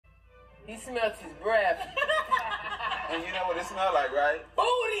He smells his breath. And you know what it smells like, right?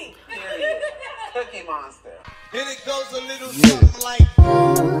 Booty! Period. Cookie Monster. Then it goes a little something like...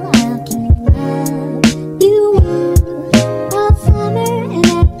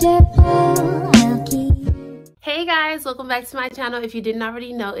 Hey guys, welcome back to my channel. If you didn't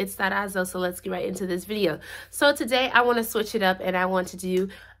already know, it's Dadazoe, so let's get right into this video. So today I want to switch it up and I want to do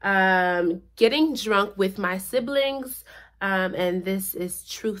getting drunk with my siblings, and this is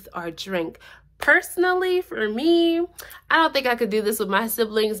truth or drink. Personally, for me, I don't think I could do this with my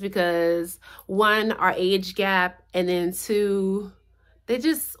siblings because one, our age gap, and then two,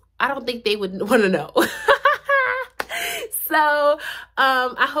 I don't think they would want to know. So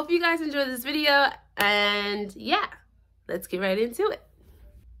I hope you guys enjoyed this video, and yeah, let's get right into it.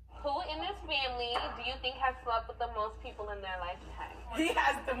 Who in this family do you think has slept with the most people in their lifetime? He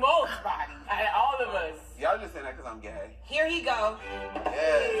has the most body out of all of us. Y'all just saying that because I'm gay. Here he go.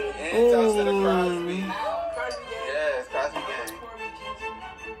 Yes. And toast to the Crosby. Crosby gang. Yes, Crosby gang.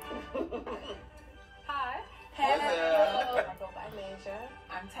 Hi. What's up? I go by Major.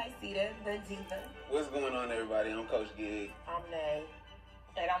 I'm Tysita, the diva. What's going on, everybody? I'm Coach Gig. I'm Nay.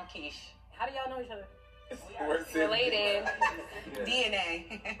 And I'm Keish. How do y'all know each other? We're Related.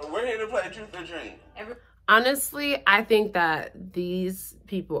 DNA. We're here to play Truth or Drink. Honestly, I think that these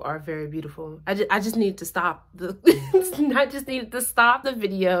people are very beautiful. I just need to stop the I just needed to stop the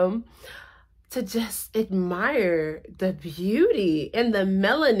video to just admire the beauty and the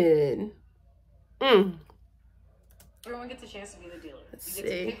melanin. Everyone gets a chance to be the dealer. You get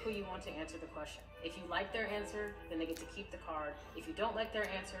to pick who you want to answer the question. If you like their answer, then they get to keep the card. If you don't like their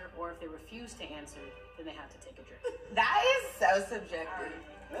answer, or if they refuse to answer, then they have to take a drink. That is so subjective.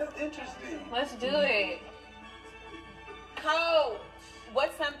 That's interesting. Let's do it. Coach,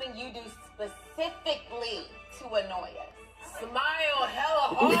 what's something you do specifically to annoy us? Smile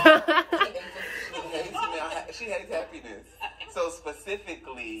hella hard. She hates happiness. So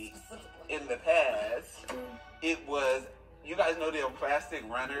specifically, in the past, it was, you guys know them plastic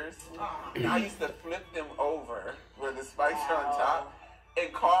runners? I used to flip them over where the spikes are on top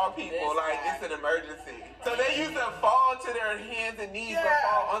and call people like it's an emergency. So they used to fall to their hands and knees but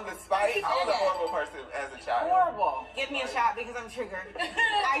fall on the spike. I was a horrible person as a child. Horrible. Give me a shot because I'm triggered.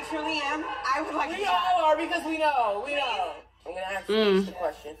 I truly am. I would like We a shot. all are because we know. We know. I'm going to ask you the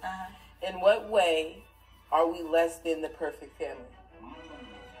question. In what way are we less than the perfect family?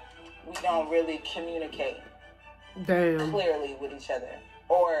 We don't really communicate clearly with each other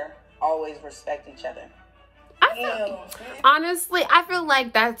or always respect each other. Honestly, I feel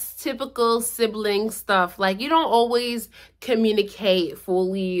like that's typical sibling stuff. Like, you don't always communicate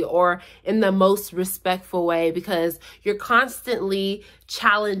fully or in the most respectful way because you're constantly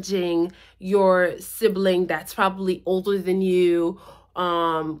challenging your sibling that's probably older than you,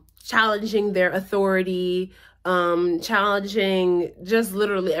 challenging their authority, challenging just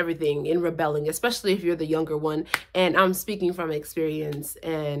literally everything and rebelling, especially if you're the younger one. And I'm speaking from experience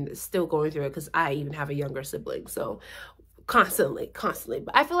and still going through it because I even have a younger sibling. So constantly.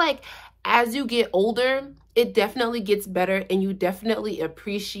 But I feel like as you get older, it definitely gets better and you definitely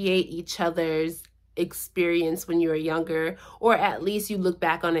appreciate each other's experience when you were younger, or at least you look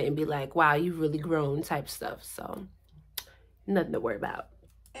back on it and be like, wow, you've really grown type stuff. So nothing to worry about.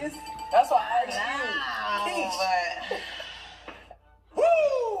 That's why I asked you.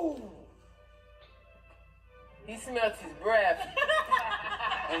 Woo! He smells his breath.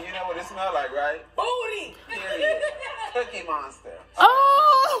 And you know what it smells like, right? Booty! Period. Cookie Monster.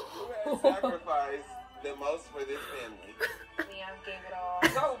 Oh! Who has sacrificed the most for this family? Me, I gave it all.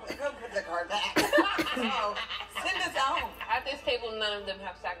 Go put the card back. No, send us home. At this table, none of them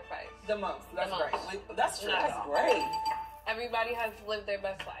have sacrificed. The most. That's The great. most. That's true. No. That's great. Everybody has lived their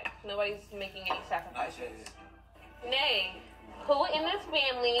best life. Nobody's making any sacrifices. Nice. Nay, who in this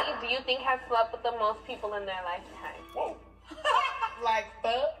family do you think has slept with the most people in their lifetime? Whoa. Like,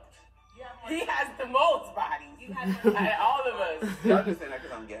 fucked. He has the most bodies out of all of us. Y'all just saying that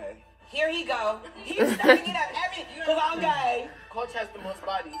because I'm gay. Here he go. He's stepping it up. Because I'm gay. Coach has the most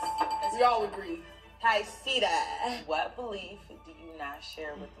bodies. We all agree. Tysita, what belief do you not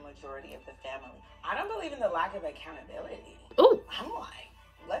share with the majority of the family? I don't believe in the lack of accountability. Ooh. I'm like,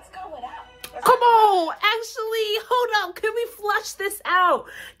 let's go without. Come on, actually, hold up. Can we flush this out?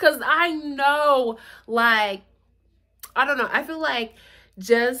 Because I know, like, I don't know. I feel like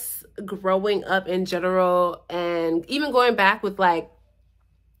just growing up in general and even going back with, like,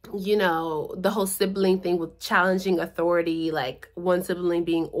 you know, the whole sibling thing with challenging authority, like one sibling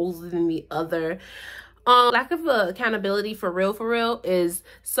being older than the other. Lack of accountability for real is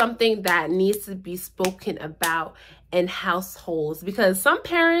something that needs to be spoken about in households, because some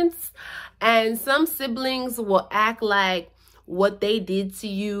parents and some siblings will act like what they did to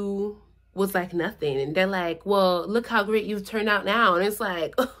you was like nothing, and they're like, well, look how great you've turned out now. And it's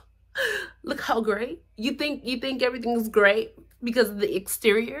like, look how great you think everything's great because of the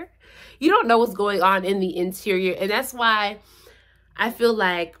exterior. You don't know what's going on in the interior. And that's why I feel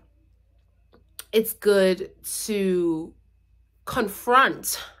like it's good to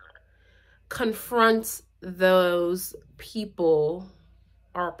confront those people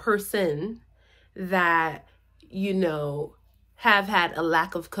or person that, you know, have had a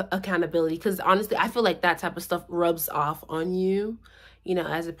lack of accountability. Because honestly, I feel like that type of stuff rubs off on you, you know,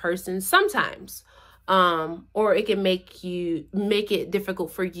 as a person sometimes. Or it can make it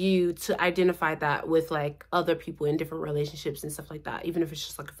difficult for you to identify that with like other people in different relationships and stuff like that. Even if it's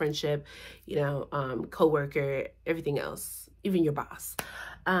just like a friendship, you know, coworker, everything else, even your boss.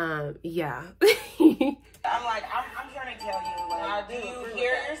 Yeah. I'm trying to tell you, like, do you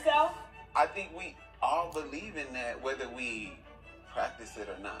hear yourself? I think we all believe in that, whether we practice it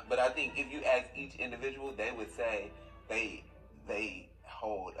or not. But I think if you ask each individual, they would say they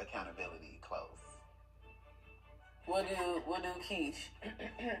hold accountability close. We'll do Keish.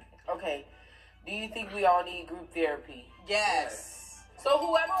 Okay. Do you think we all need group therapy? Yes. So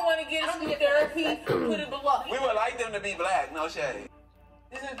whoever want to get group therapy, put it below. We would like them to be black, no shade.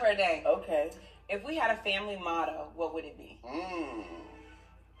 This is for Day. Okay. If we had a family motto, what would it be?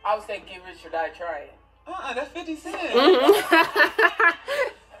 I would say get rich or die trying. That's 50 Cent. Our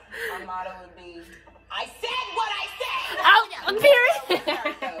motto would be, I said what I said! Oh, period.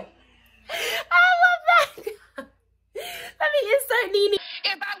 I love that. Let me insert Nene.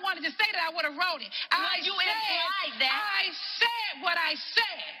 If I wanted to say that, I would have wrote it. You implied that. I said what I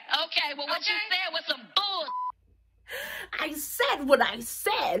said. Okay, well, what you said was some bull. I said what I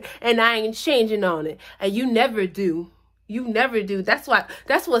said, and I ain't changing on it. And you never do. You never do. That's what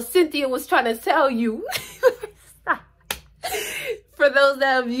Cynthia was trying to tell you. Stop. For those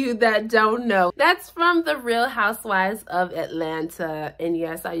of you that don't know, that's from The Real Housewives of Atlanta. And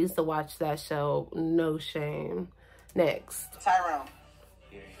yes, I used to watch that show. No shame. Next. Tyrone.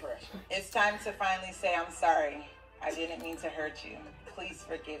 It's time to finally say I'm sorry. I didn't mean to hurt you. Please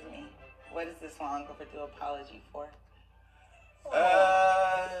forgive me. What is this long overdue apology for?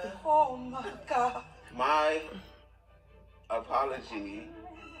 Oh my God. My apology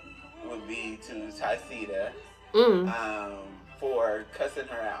would be to Tysita for cussing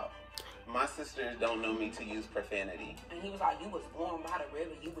her out. My sisters don't know me to use profanity. And he was like, you was born by the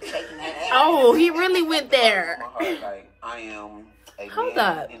river. You was taking that ass. Oh, he really went there. My heart, like, I am a Hold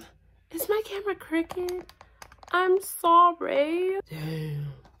man up. Is my camera crooked? I'm sorry.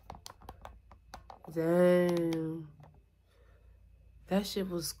 Damn. That shit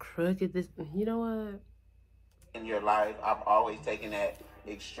was crooked. You know what? In your life, I've always taken that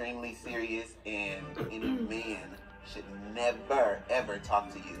extremely serious, and any man should never, ever talk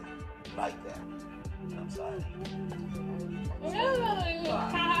to you like that. I'm sorry.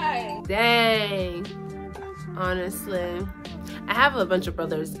 Dang. Honestly. I have a bunch of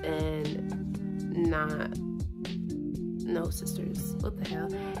brothers and no sisters. What the hell?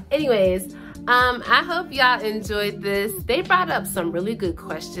 Anyways, I hope y'all enjoyed this. They brought up some really good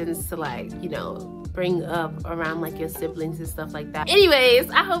questions to, like, you know, bring up around like your siblings and stuff like that. Anyways,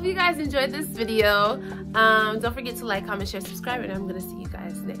 I hope you guys enjoyed this video. Don't forget to like, comment, share, subscribe, and I'm gonna see you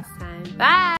guys next time. Bye.